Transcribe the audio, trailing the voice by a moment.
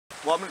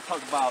Well, I'm going to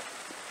talk about,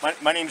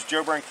 my name is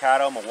Joe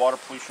Brancato. I'm a water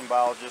pollution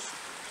biologist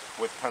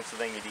with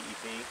Pennsylvania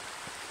DEP.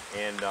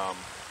 And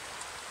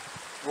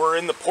we're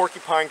in the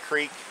Porcupine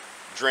Creek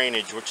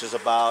drainage, which is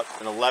about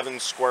an 11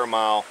 square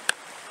mile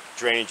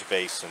drainage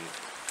basin.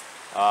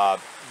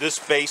 This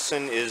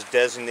basin is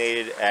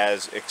designated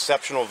as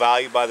exceptional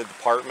value by the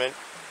department.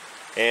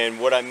 And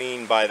what I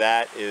mean by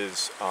that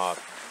is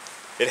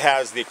it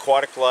has the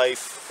aquatic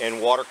life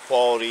and water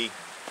quality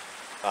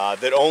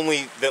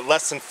that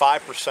less than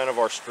 5% of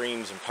our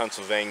streams in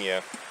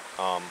Pennsylvania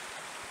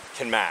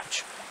can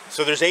match.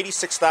 So there's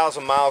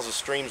 86,000 miles of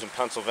streams in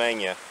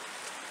Pennsylvania.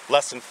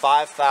 Less than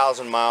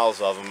 5,000 miles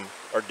of them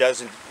are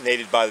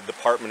designated by the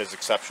department as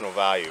exceptional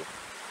value.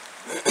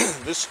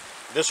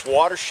 This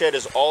watershed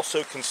is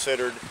also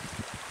considered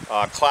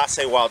Class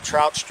A wild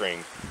trout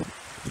stream.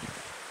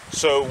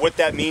 So what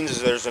that means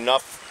is there's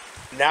enough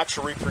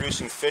natural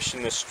reproducing fish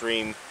in this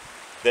stream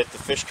that the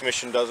Fish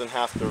Commission doesn't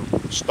have to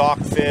stock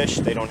fish,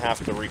 they don't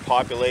have to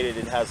repopulate it.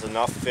 It has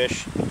enough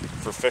fish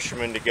for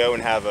fishermen to go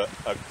and have a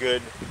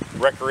good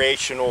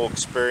recreational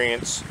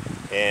experience,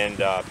 and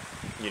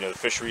you know, the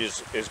fishery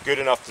is good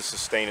enough to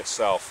sustain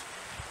itself.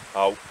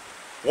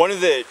 One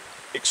of the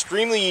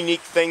extremely unique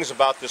things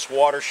about this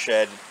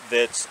watershed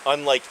that's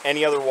unlike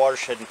any other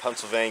watershed in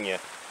Pennsylvania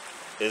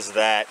is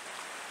that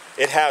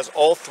it has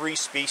all three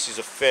species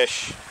of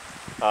fish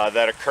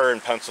that occur in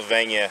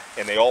Pennsylvania,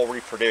 and they all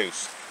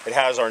reproduce. It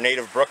has our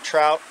native brook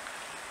trout,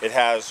 it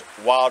has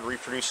wild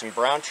reproducing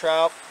brown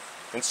trout,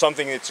 and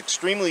something that's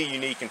extremely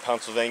unique in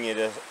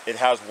Pennsylvania, it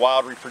has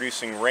wild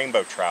reproducing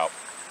rainbow trout.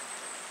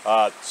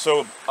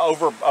 So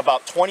over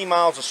about 20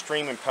 miles of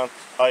stream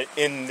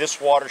in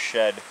this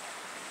watershed,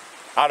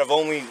 out of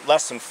only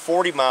less than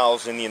 40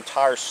 miles in the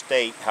entire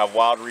state, have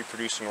wild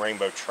reproducing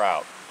rainbow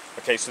trout.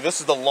 Okay, so this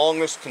is the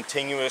longest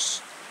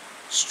continuous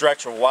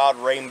stretch of wild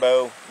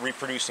rainbow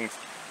reproducing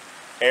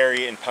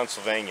area in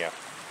Pennsylvania.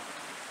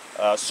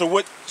 So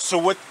what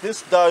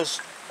this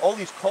does, all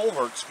these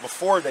culverts,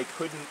 before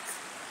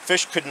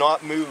fish could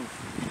not move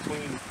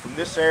from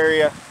this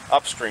area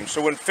upstream.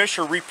 So when fish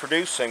are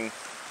reproducing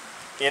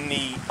in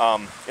the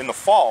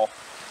fall,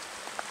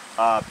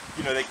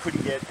 you know, they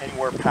couldn't get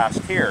anywhere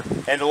past here.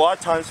 And a lot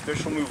of times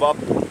fish will move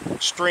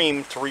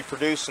upstream to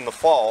reproduce in the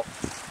fall.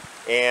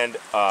 And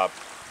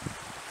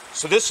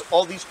so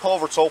all these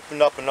culverts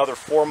opened up another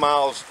 4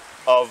 miles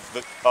of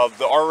the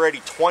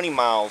already 20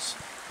 miles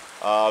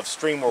of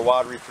stream where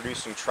wild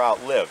reproducing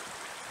trout live.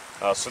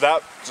 So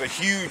that's a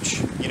huge,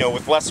 you know,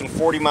 with less than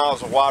 40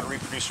 miles of wild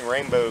reproducing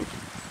rainbow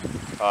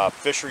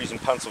fisheries in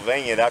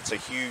Pennsylvania, that's a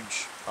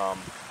huge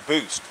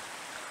boost.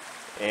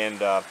 And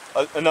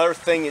another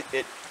thing,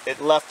 it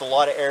left a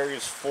lot of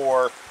areas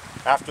for,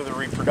 after the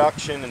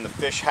reproduction and the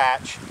fish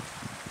hatch,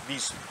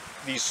 these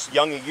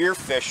young year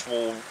fish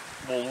will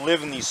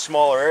live in these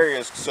smaller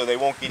areas so they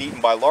won't get eaten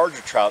by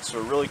larger trout. So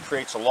it really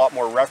creates a lot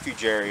more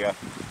refuge area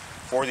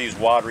for these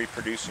wild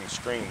reproducing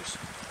streams.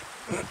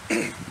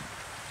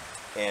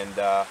 And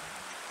I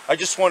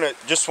just want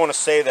to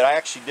say that I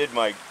actually did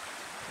when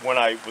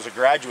I was a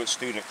graduate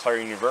student at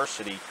Clarion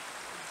University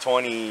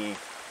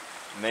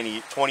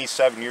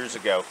 27 years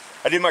ago,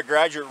 I did my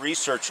graduate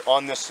research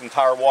on this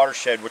entire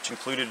watershed, which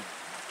included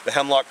the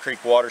Hemlock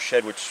Creek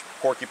watershed, which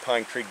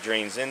Porcupine Creek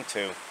drains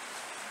into.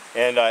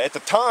 And at the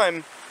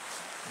time,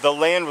 the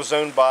land was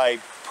owned by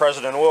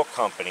President Oil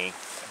Company,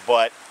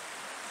 but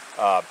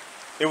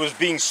it was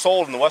being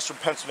sold, and the Western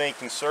Pennsylvania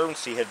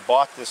Conservancy had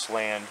bought this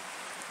land,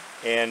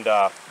 and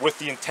with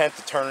the intent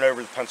to turn it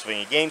over to the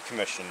Pennsylvania Game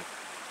Commission.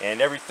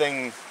 And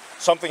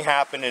something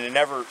happened, and it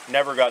never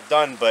got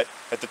done. But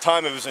at the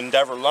time, it was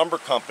Endeavor Lumber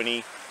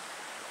Company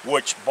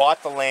which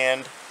bought the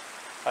land,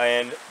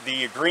 and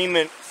the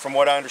agreement, from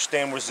what I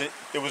understand, was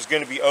it was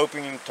going to be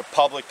open to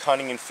public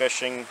hunting and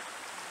fishing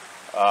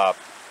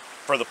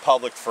for the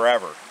public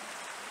forever.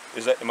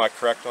 Am I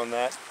correct on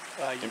that?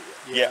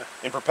 Yeah.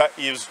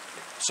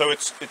 So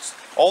it's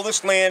all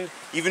this land,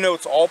 even though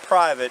it's all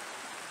private,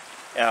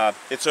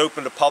 it's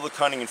open to public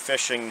hunting and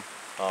fishing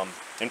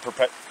in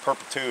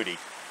perpetuity.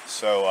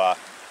 So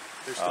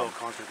there's still a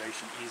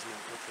conservation easement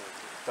with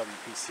the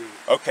WPC.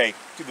 Okay,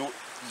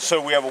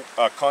 so we have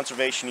a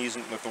conservation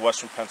easement with the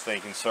Western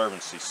Pennsylvania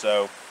Conservancy.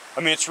 So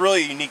I mean, it's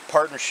really a unique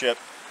partnership.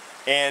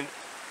 And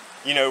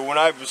you know, when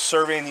I was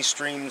surveying these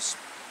streams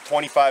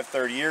 25,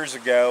 30 years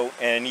ago,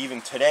 and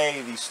even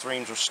today, these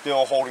streams are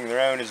still holding their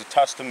own, is a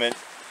testament,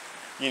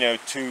 you know,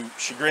 to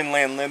Chagrin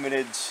Land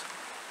Limited's,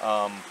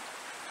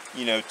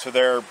 you know, to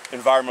their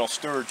environmental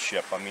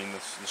stewardship. I mean,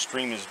 the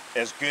stream is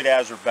as good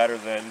as or better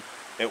than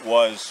it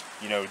was,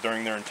 you know,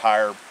 during their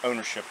entire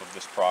ownership of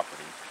this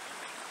property.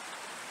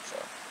 So,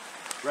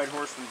 Red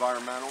Horse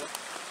Environmental,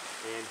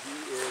 and he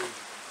is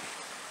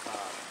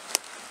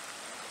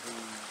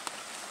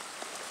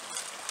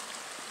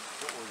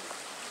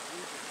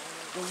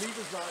the lead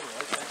designer.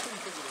 I couldn't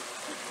think of it.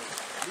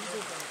 Lead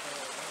designer.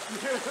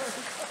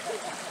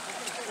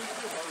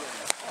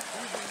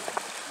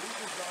 Lead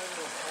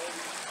designer of all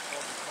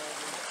the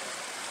culverts.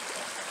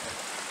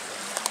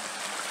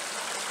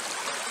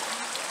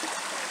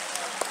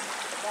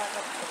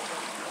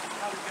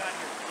 How we got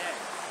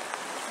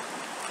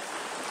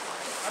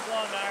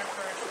Long Iron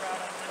for a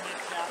trout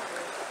unlimited chapter.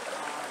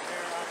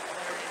 They're